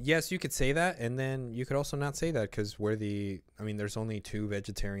mean, yes, you could say that, and then you could also not say that because there's only 2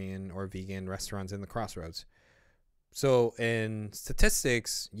 vegetarian or vegan restaurants in the Crossroads. So in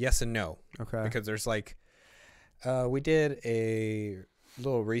statistics, yes and no, Okay. because there's like, we did a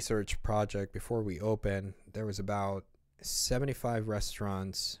little research project before we opened. There was about 75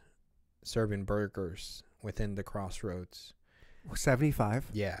 restaurants serving burgers within the Crossroads. 75.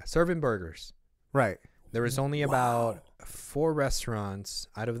 Yeah, serving burgers. Right. There was only about 4 restaurants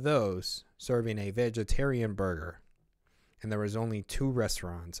out of those serving a vegetarian burger. And there was only 2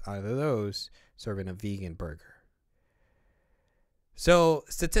 restaurants out of those serving a vegan burger. So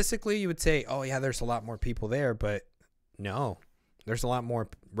statistically, you would say, oh, yeah, there's a lot more people there. But no, there's a lot more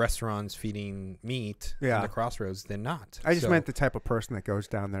restaurants feeding meat in Yeah. the Crossroads than not. I just So- meant the type of person that goes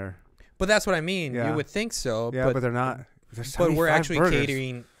down there. But that's what I mean. Yeah. You would think so. Yeah, but they're not. There's But we're 75 actually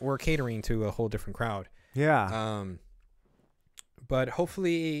burgers. catering to a whole different crowd. Yeah. But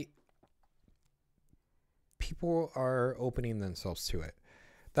hopefully people are opening themselves to it.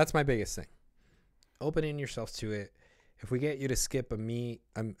 That's my biggest thing. Opening yourselves to it. If we get you to skip a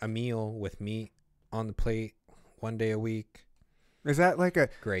meal with meat on the plate 1 day a week, Is that like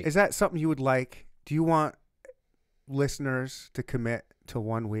great. is that something you would like? Do you want listeners to commit to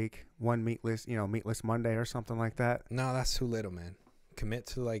 1 week, one meatless Monday or something like that? No, that's too little, man. Commit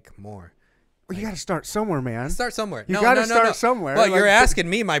to like more. Well, you got to start somewhere, man. Start somewhere. You No, got to no, no, start no. somewhere. Well, Like, you're asking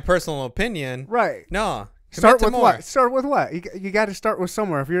me my personal opinion. right. No. Start Commit to with more. what? Start with what? You got to start with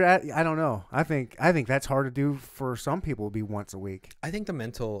somewhere. If you're at, I don't know. I think that's hard to do for some people. To be once a week. I think the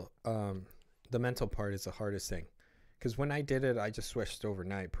mental part is the hardest thing, because when I did it, I just switched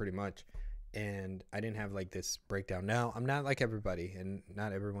overnight pretty much, and I didn't have like this breakdown. Now I'm not like everybody, and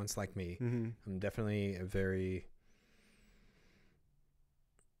not everyone's like me. Mm-hmm. I'm definitely a very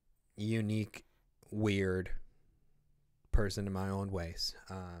unique, weird person in my own ways.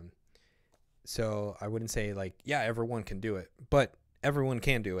 So I wouldn't say like, yeah, everyone can do it, but everyone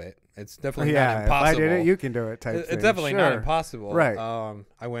can do it. It's definitely not Yeah, impossible. if I did it, you can do it. Type It's thing. definitely not Sure. impossible. Right.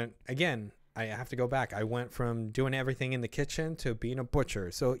 I went again. I have to go back. I went from doing everything in the kitchen to being a butcher.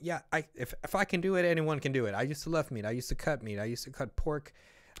 So yeah, if I can do it, anyone can do it. I used to love meat. I used to cut meat. I used to cut pork.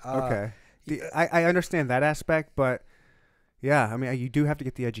 Okay. I understand that aspect, but yeah, I mean, you do have to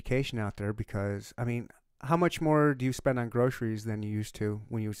get the education out there because, I mean, how much more do you spend on groceries than you used to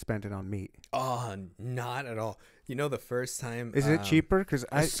when you spent it on meat? Oh, not at all. The first time. Is it cheaper? Because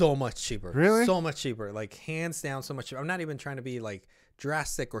so much cheaper. Really? So much cheaper. Like hands down, so much cheaper. I'm not even trying to be like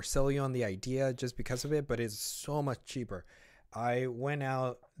drastic or sell you on the idea just because of it, but it's so much cheaper. I went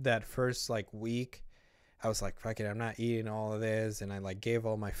out that first like week. I was like, fuck it, I'm not eating all of this. And I like gave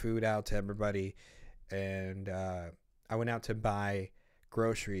all my food out to everybody. And I went out to buy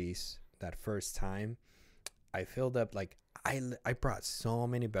groceries that first time. I filled up like, I brought so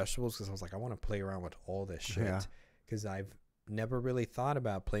many vegetables because I was like, I want to play around with all this shit. Because I've never really thought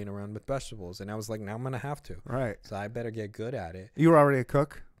about playing around with vegetables. And I was like, now I'm going to have to. Right. So I better get good at it. You were already a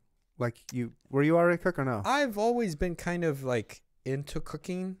cook? Like were you already a cook or no? I've always been kind of like into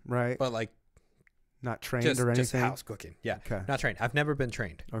cooking. Right. But like, not trained just, or anything? just house cooking. Yeah. Okay. Not trained. I've never been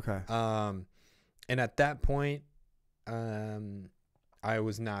trained. Okay. And at that point, I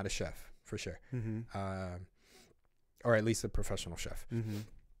was not a chef for sure. Mm-hmm. Or at least a professional chef. Mm-hmm.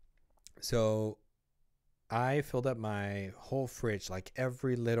 So I filled up my whole fridge, like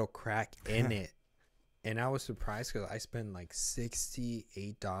every little crack in it. And I was surprised because I spent like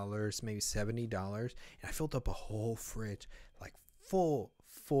 $68, maybe $70. And I filled up a whole fridge, like full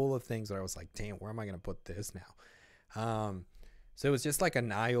of things that I was like, damn, where am I going to put this now? So it was just like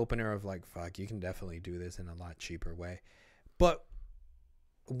an eye opener of like, fuck, you can definitely do this in a lot cheaper way. But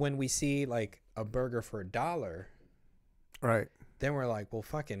when we see like a burger for $1, right, then we're like, well,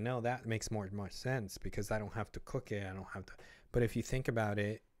 fucking no, that makes more sense because I don't have to cook it. I don't have to. But if you think about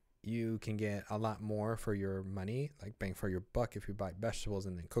it, you can get a lot more for your money, like bang for your buck if you buy vegetables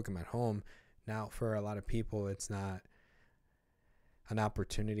and then cook them at home. Now, for a lot of people, it's not an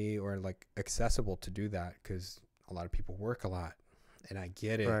opportunity or like accessible to do that because a lot of people work a lot. And I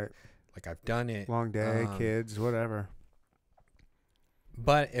get it. right. Like I've done it. Long day, kids, whatever.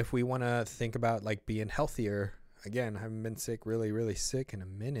 But if we want to think about like being healthier, again, I haven't been sick, really, really sick in a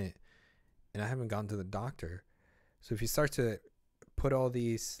minute, and I haven't gone to the doctor. So if you start to put all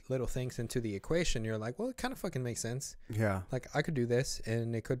these little things into the equation, you're like, well, it kind of fucking makes sense. Yeah. Like I could do this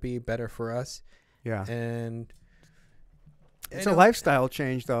and it could be better for us. Yeah. And it's a lifestyle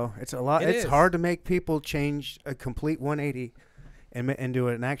change though. It's a lot. It's is. hard to make people change a complete 180 and do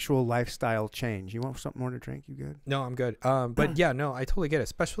an actual lifestyle change. You want something more to drink? You good? No, I'm good. But yeah, no, I totally get it,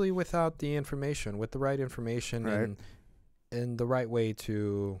 especially without the information, with the right information Right. and the right way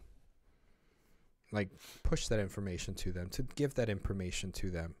to like push that information to them, to give that information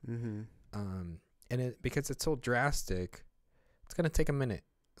to them. Mm-hmm. And it, because it's so drastic, it's going to take a minute.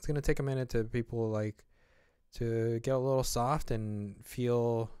 It's going to take a minute to people like to get a little soft and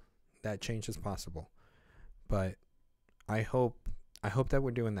feel that change is possible. But I hope that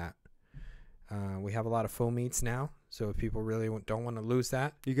we're doing that. We have a lot of faux meats now, so if people really don't want to lose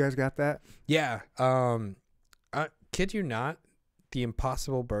that. You guys got that? Yeah. Kid you not, the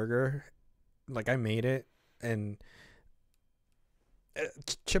Impossible Burger, like I made it and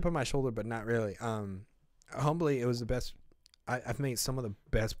chip on my shoulder, but not really. Humbly, it was the best. I've made some of the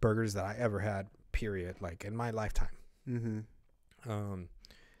best burgers that I ever had, period, like in my lifetime. Mm-hmm.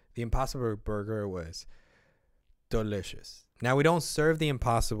 The Impossible Burger was delicious. Now, we don't serve the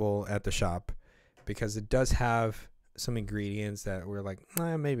Impossible at the shop because it does have some ingredients that we're like,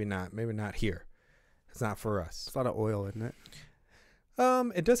 maybe not here. It's not for us. It's a lot of oil, isn't it?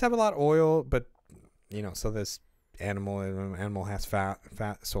 It does have a lot of oil, but so this animal has fat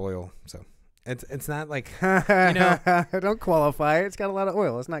soil, so it's not like Don't qualify it. It's got a lot of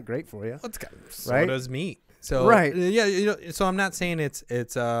oil. It's not great for you. it's got so Right? does meat. So Right. Yeah, so I'm not saying it's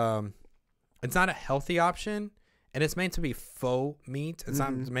not a healthy option, and it's meant to be faux meat. It's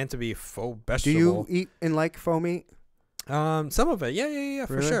not meant to be faux Do vegetable. you eat and like faux meat? Some of it, yeah,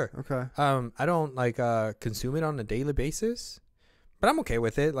 for Really? sure. Okay. I don't like consume it on a daily basis, but I'm okay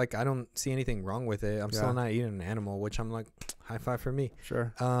with it. Like I don't see anything wrong with it. I'm Yeah. still not eating an animal, which I'm like, high five for me.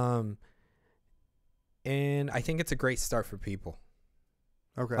 Sure. And I think it's a great start for people.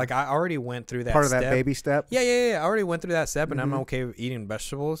 Okay. Like I already went through that part of step. that baby step. Yeah. I already went through that step, and I'm Mhm. okay with eating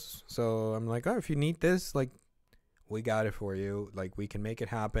vegetables. So I'm like, if you need this, like, we got it for you. Like we can make it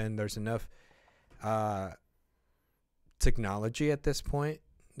happen. There's enough technology at this point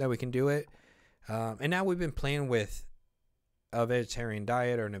that we can do it. And now we've been playing with a vegetarian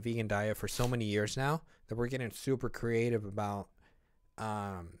diet or a vegan diet for so many years now that we're getting super creative about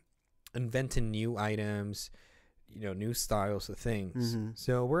inventing new items, new styles of things. Mhm.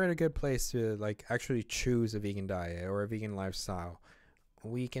 So we're at a good place to like actually choose a vegan diet or a vegan lifestyle.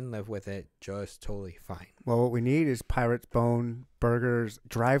 We can live with it just totally fine. Well, what we need is Pirate's Bone Burgers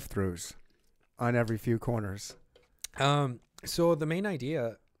drive-thrus on every few corners. So the main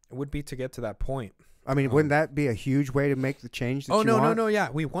idea would be to get to that point. I mean, wouldn't that be a huge way to make the change that you want? No.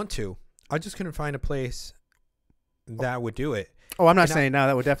 Yeah, we want to. I just couldn't find a place that would do it. Oh, I'm not And saying now.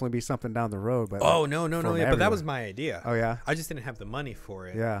 That would definitely be something down the road. But Oh like, no, from yeah, but that everywhere. was my idea. Oh yeah. I just didn't have the money for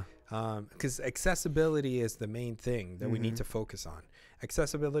it. Yeah. Because accessibility is the main thing that we need to focus on.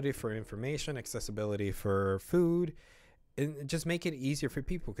 Accessibility for information, accessibility for food, and just make it easier for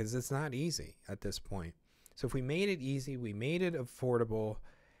people because it's not easy at this point. So if we made it easy, we made it affordable,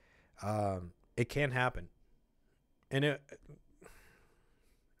 it can happen. And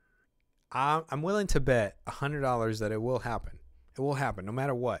I'm willing to bet $100 that it will happen. It will happen no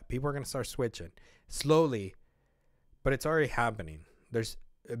matter what. People are going to start switching slowly, but it's already happening. There's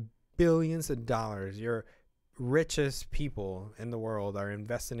billions of dollars. Your richest people in the world are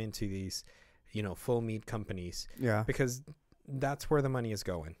investing into these, full meat companies Yeah. because that's where the money is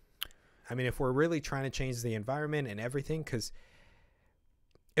going. I mean, if we're really trying to change the environment and everything, because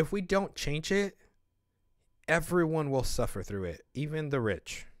if we don't change it, everyone will suffer through it, even the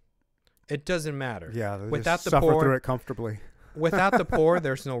rich. It doesn't matter. Yeah. they'll Without just the suffer poor- through it comfortably. Without the poor,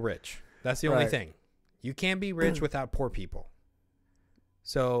 there's no rich. That's the only Right. thing. You can't be rich without poor people.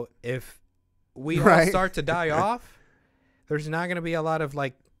 So if we all Right. start to die off, there's not going to be a lot of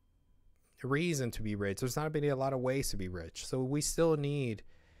reason to be rich. There's not going to be a lot of ways to be rich. So we still need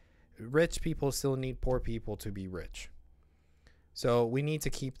rich people still need poor people to be rich. So we need to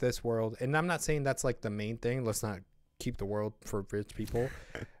keep this world. And I'm not saying that's the main thing. Let's not keep the world for rich people.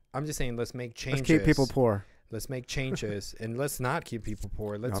 I'm just saying let's make changes. Let's keep people poor. Let's make changes and let's not keep people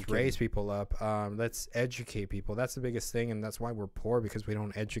poor. Let's I'm raise people up. Let's educate people. That's the biggest thing, and that's why we're poor, because we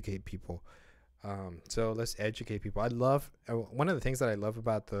don't educate people. So let's educate people. I love one of the things that I love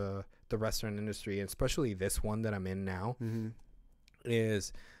about the restaurant industry, and especially this one that I'm in now,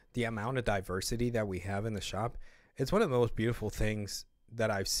 is the amount of diversity that we have in the shop. It's one of the most beautiful things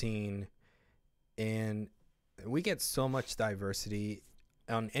that I've seen, and we get so much diversity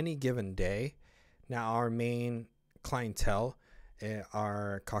on any given day. Now, our main clientele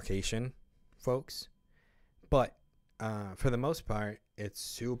are Caucasian folks, but for the most part, it's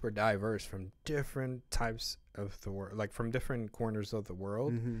super diverse from different types of the world, from different corners of the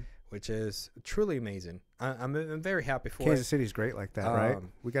world, which is truly amazing. I'm very happy for Kansas it. City's great like that, right?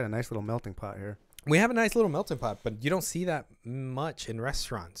 Um, We got a nice little melting pot here. We have a nice little melting pot, but you don't see that much in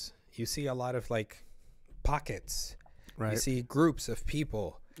restaurants. You see a lot of pockets. Right. You see groups of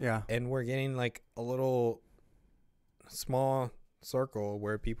people. Yeah. And we're getting a little small circle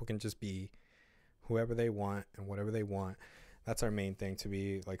where people can just be whoever they want and whatever they want. That's our main thing, to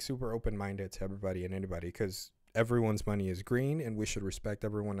be super open-minded to everybody and anybody, because everyone's money is green and we should respect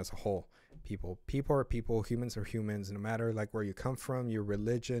everyone as a whole. People are people, humans are humans, no matter where you come from, your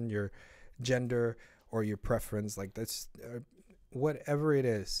religion, your gender, or your preference. That's whatever it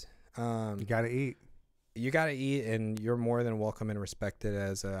is. You got to eat. You got to eat, and you're more than welcome and respected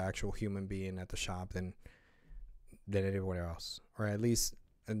as an actual human being at the shop than anywhere else, or at least,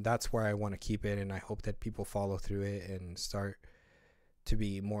 and that's where I want to keep it. And I hope that people follow through it and start to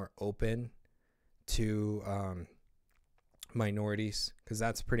be more open to minorities, because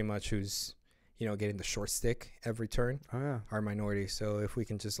that's pretty much who's getting the short stick every turn, Oh yeah. are minorities. So if we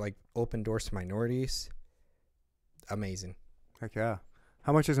can just open doors to minorities, amazing. Heck yeah.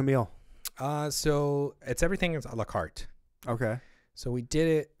 How much is a meal? So everything is a la carte. Okay. So we did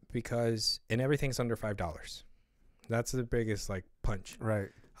it and everything's under $5. That's the biggest punch. Right.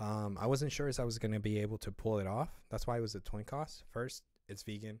 I wasn't sure if I was going to be able to pull it off. That's why it was a twin cost. First, it's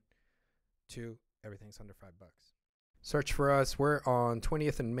vegan. 2, everything's under $5. Search for us. We're on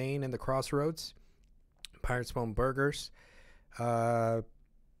 20th and Main in the Crossroads. Pirates Bone Burgers.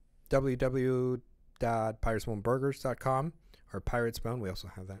 www.piratesboneburgers.com or Pirates Bone. We also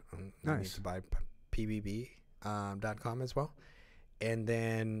have that. You need Nice. to buy pbb.com as well. And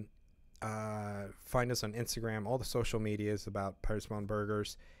then find us on Instagram. All the social media is about Pirates Bone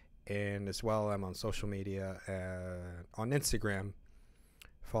Burgers. And as well, I'm on social media on Instagram.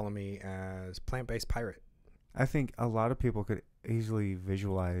 Follow me as Plant-Based Pirate. I think a lot of people could easily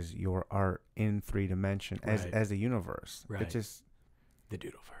visualize your art in 3 dimension Right. as a universe. Right. It just, The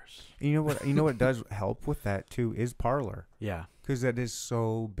Doodleverse. you know what does help with that too is Parlor, Yeah. because that is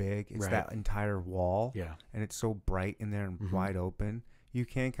so big. It's Right. that entire wall, Yeah. and it's so bright in there and Mhm. wide open. You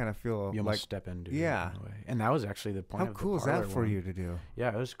can kind of feel You like, almost step into yeah. it in a way. And that was actually the point how of cool the is that Parlor for one. you to do? Yeah,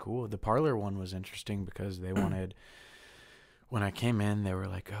 it was cool. The Parlor one was interesting because they wanted, when I came in, they were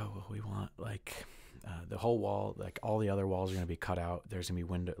like, oh, well, we want the whole wall, all the other walls are going to be cut out. There's going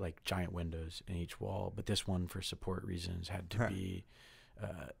to be giant windows in each wall. But this one, for support reasons, had to be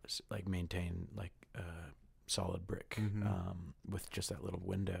maintain solid brick with just that little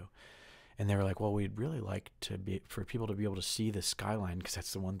window. And they were like, well, we'd really like for people to be able to see the skyline, because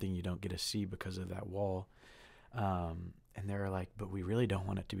that's the one thing you don't get to see because of that wall. And they were like, but we really don't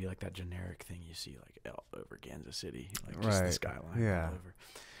want it to be like that generic thing you see like all over Kansas City, like just the Right. skyline Yeah. all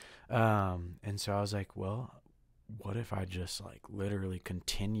over. And so I was like, well, what if I just like literally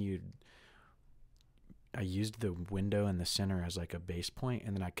continued? I used the window in the center as like a base point,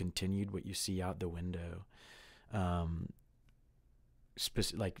 and then I continued what you see out the window,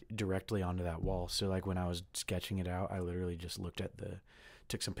 like directly onto that wall. So like when I was sketching it out, I literally just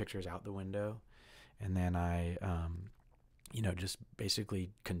took some pictures out the window, and then I, just basically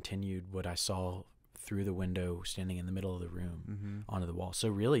continued what I saw through the window standing in the middle of the room onto the wall. So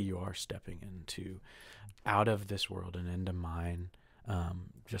really you are stepping out of this world and into mine,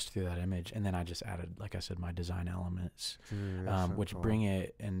 just through that image. And then I just added, like I said, my design elements, Dude, that's so which cool. bring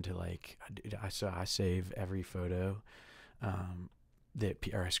it into like, I save every photo, or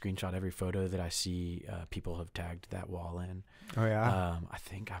I screenshot every photo that I see people have tagged that wall in. Oh yeah, I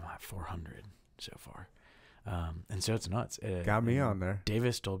think I'm at 400 so far. And so it's nuts. got me and on there.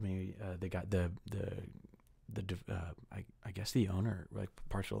 Davis told me they got I guess the owner, like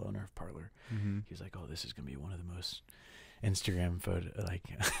partial owner of Parler. He was like, "Oh, this is gonna be one of the most Instagram photo, like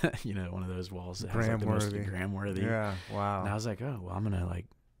one of those walls that has like the most gram-worthy." Yeah, wow. And I was like, "Oh, well, I'm gonna like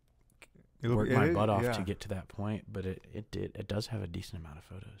It work look- my it- butt off yeah. to get to that point." But it does have a decent amount of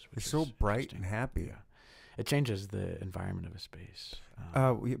photos. Which It's so is bright interesting. and happy. Yeah, it changes the environment of a space.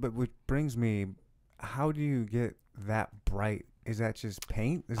 But which brings me, how do you get that bright? Is that just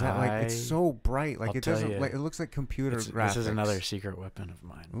paint? Is that like it's I- so bright? Like I'll it tell doesn't you, like it looks like computer graphics. This is another secret weapon of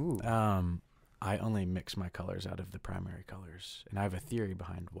mine. Ooh. I only mix my colors out of the primary colors, and I have a theory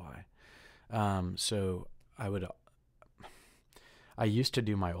behind why. So I used to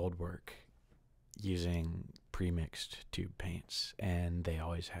do my old work using pre-mixed tube paints, and they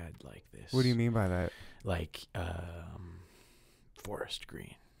always had like this. What do you mean by that? Like forest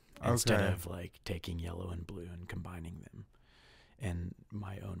green, instead Okay. of like taking yellow and blue and combining them in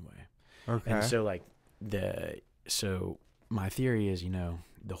my own way. Okay. And so like so my theory is,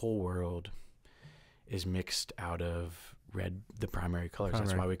 the whole world is mixed out of the primary colors. That's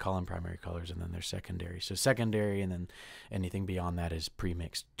Primary. why we call them primary colors, and then they're secondary. So secondary, and then anything beyond that is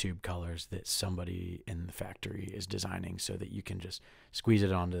pre-mixed tube colors that somebody in the factory is designing so that you can just squeeze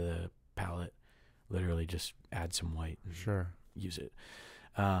it onto the palette, literally just add some white and Sure. use it.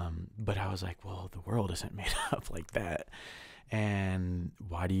 But I was like, well, the world isn't made up like that. And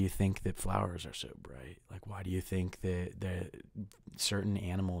why do you think that flowers are so bright? Like, why do you think that certain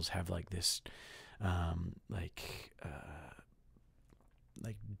animals have like this, like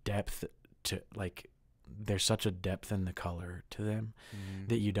depth to, like, there's such a depth in the color to them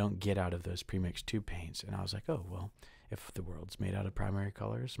that you don't get out of those premixed tube paints. And I was like, oh, well, if the world's made out of primary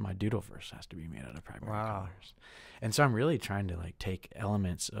colors, my Doodleverse has to be made out of primary colors. And so I'm really trying to like take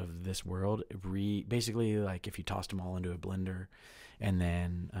elements of this world, basically like if you tossed them all into a blender and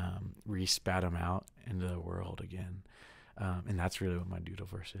then re-spat them out into the world again. And that's really what my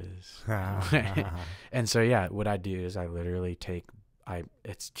Doodleverse is. And so, yeah, what I do is I literally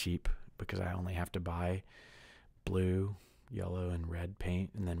it's cheap because I only have to buy blue, yellow, and red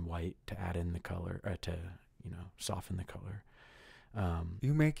paint, and then white to add in the color, to soften the color.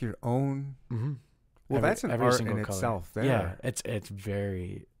 You make your own. Mm-hmm. Well, that's an art in color. itself. There. Yeah, it's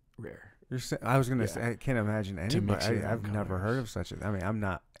very rare. I was gonna Yeah. say I can't imagine mix anybody. your own I've never colors. heard of such a. I mean, I'm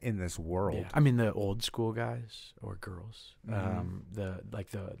not in this world. Yeah. I mean, the old school guys or girls, Mhm. the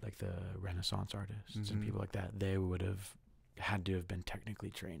Renaissance artists Mhm. and people like that, they would have had to have been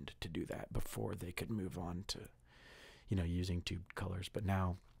technically trained to do that before they could move on to, using tube colors. But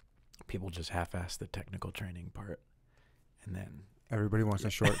now, people just half-ass the technical training part, and then Everybody wants a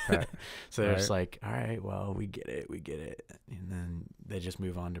shortcut. so they're just Right. like, all right, well, we get it, and then they just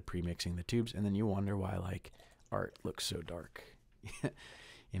move on to pre-mixing the tubes, and then you wonder why like art looks so dark,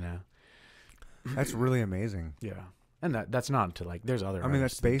 That's really amazing. Yeah, and that's not to like. There's other. I mean,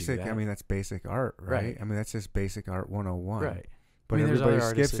 that's artists that do basic. I that. mean, that's basic art, right? Right. I mean, that's just basic art 101. right. But I mean, there's everybody other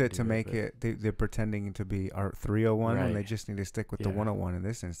artists skips that it to do make but- it. They're pretending to be art 301 when they Right. just need to stick with the Yeah. 101 in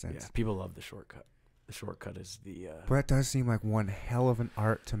this Yeah, instance. people love the shortcut. The shortcut is the. But that does seem like one hell of an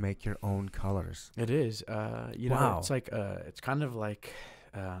art to make your own colors. It is. Wow. It's like. It's kind of like.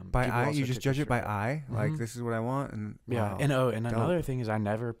 By people eye, also you just took judge the it by shortcut. eye. Like Mhm. this is what I want, and Yeah, wow. and Dope. another thing is I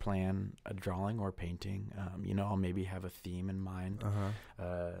never plan a drawing or painting. I'll maybe have a theme in mind.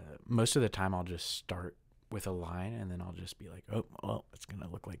 Most of the time I'll just start with a line and then I'll just be like, oh, well, it's gonna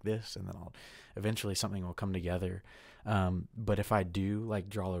look like this, and then eventually something will come together. But if I do like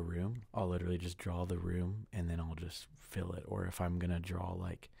draw a room, I'll literally just draw the room and then I'll just fill it. Or if I'm gonna draw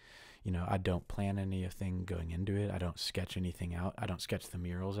like, I don't plan anything going into it. I don't sketch anything out. I don't sketch the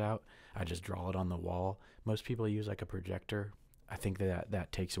murals out. I just draw it on the wall. Most people use like a projector. I think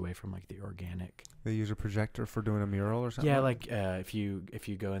that takes away from like the organic. They use a projector for doing a mural or something? Yeah, like if you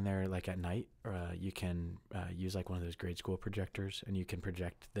go in there like at night, you can use like one of those grade school projectors, and you can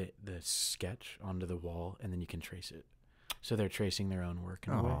project the sketch onto the wall, and then you can trace it. So they're tracing their own work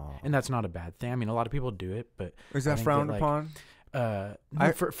in a way, and that's not a bad thing. I mean, a lot of people do it, but is that frowned upon? No,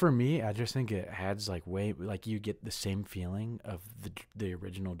 for me, I just think it adds like way like you get the same feeling of the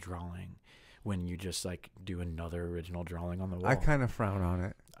original drawing when you just like do another original drawing on the wall. I kind of frown on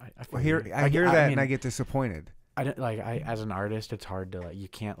it. I hear that, and I get disappointed. I don't like. As an artist, it's hard to like. You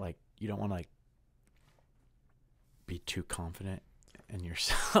can't like. You don't want to like be too confident in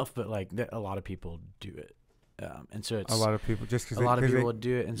yourself, but like a lot of people do it, and so it's a lot of people just because a lot of people would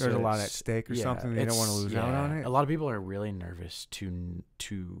do it, and there's so a lot at stake or something. They don't want to lose out on it. A lot of people are really nervous to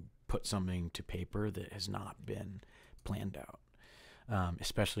put something to paper that has not been planned out.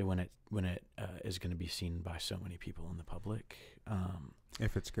 Especially when it is going to be seen by so many people in the public.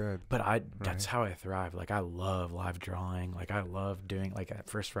 If it's good. But that's how I thrive. Like I love live drawing. Like I love doing like at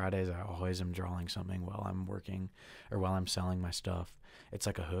First Fridays. I always am drawing something while I'm working or while I'm selling my stuff. It's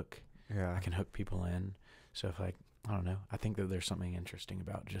like a hook. Yeah. I can hook people in. So if like I don't know, I think that there's something interesting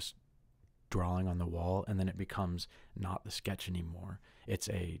about just drawing on the wall, and then it becomes not the sketch anymore. It's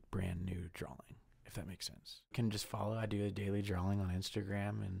a brand new drawing. If that makes sense. You can just follow. I do a daily drawing on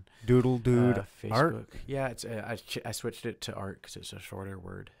Instagram and Doodle Dude Facebook. Art. Yeah, it's I switched it to art because it's a shorter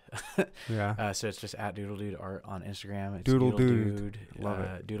word. Yeah. So it's just at Doodle Dude Art on Instagram. It's Doodle Dude. Love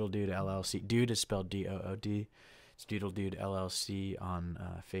it. Doodle Dude LLC. Dude is spelled DOOD. It's Doodle Dude LLC on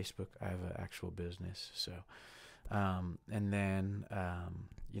Facebook. I have an actual business. So, and then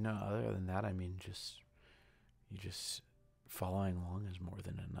other than that, I mean, just following along is more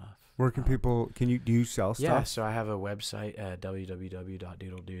than enough. Where can people, do you sell stuff? Yeah, so I have a website at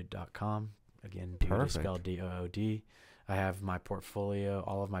www.doodledude.com. Again, dude is spelled DOOD. I have my portfolio.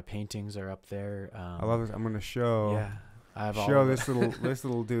 All of my paintings are up there. I love this. I'm going to show. Yeah. I have this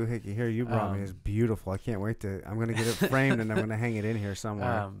little doohickey here you brought me is beautiful. I can't wait I'm going to get it framed and I'm going to hang it in here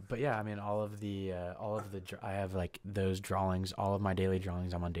somewhere. But yeah, I mean, I have like those drawings, all of my daily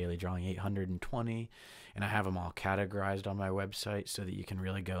drawings. I'm on Daily Drawing 820, and I have them all categorized on my website so that you can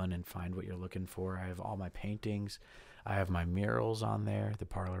really go in and find what you're looking for. I have all my paintings. I have my murals on there, the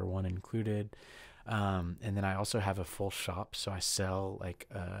parlor one included. And then I also have a full shop. So I sell like,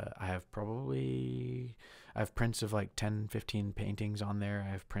 I have prints of like 10, 15 paintings on there.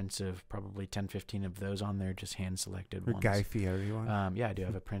 I have prints of probably 10, 15 of those on there, just hand selected ones. Guy Fieri one? Yeah, I do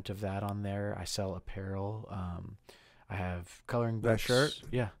have a print of that on there. I sell apparel. I have coloring books. That shirt?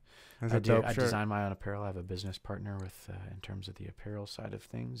 Yeah. That's a dope I shirt. design my own apparel. I have a business partner with in terms of the apparel side of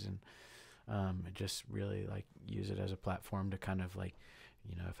things, and I just really like use it as a platform to kind of like,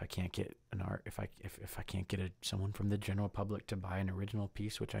 if I can't get if I can't get someone from the general public to buy an original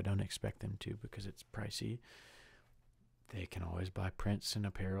piece, which I don't expect them to because it's pricey, they can always buy prints and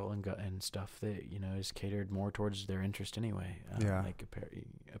apparel and stuff that is catered more towards their interest anyway. Like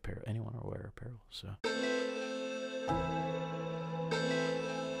apparel, anyone will wear apparel. So.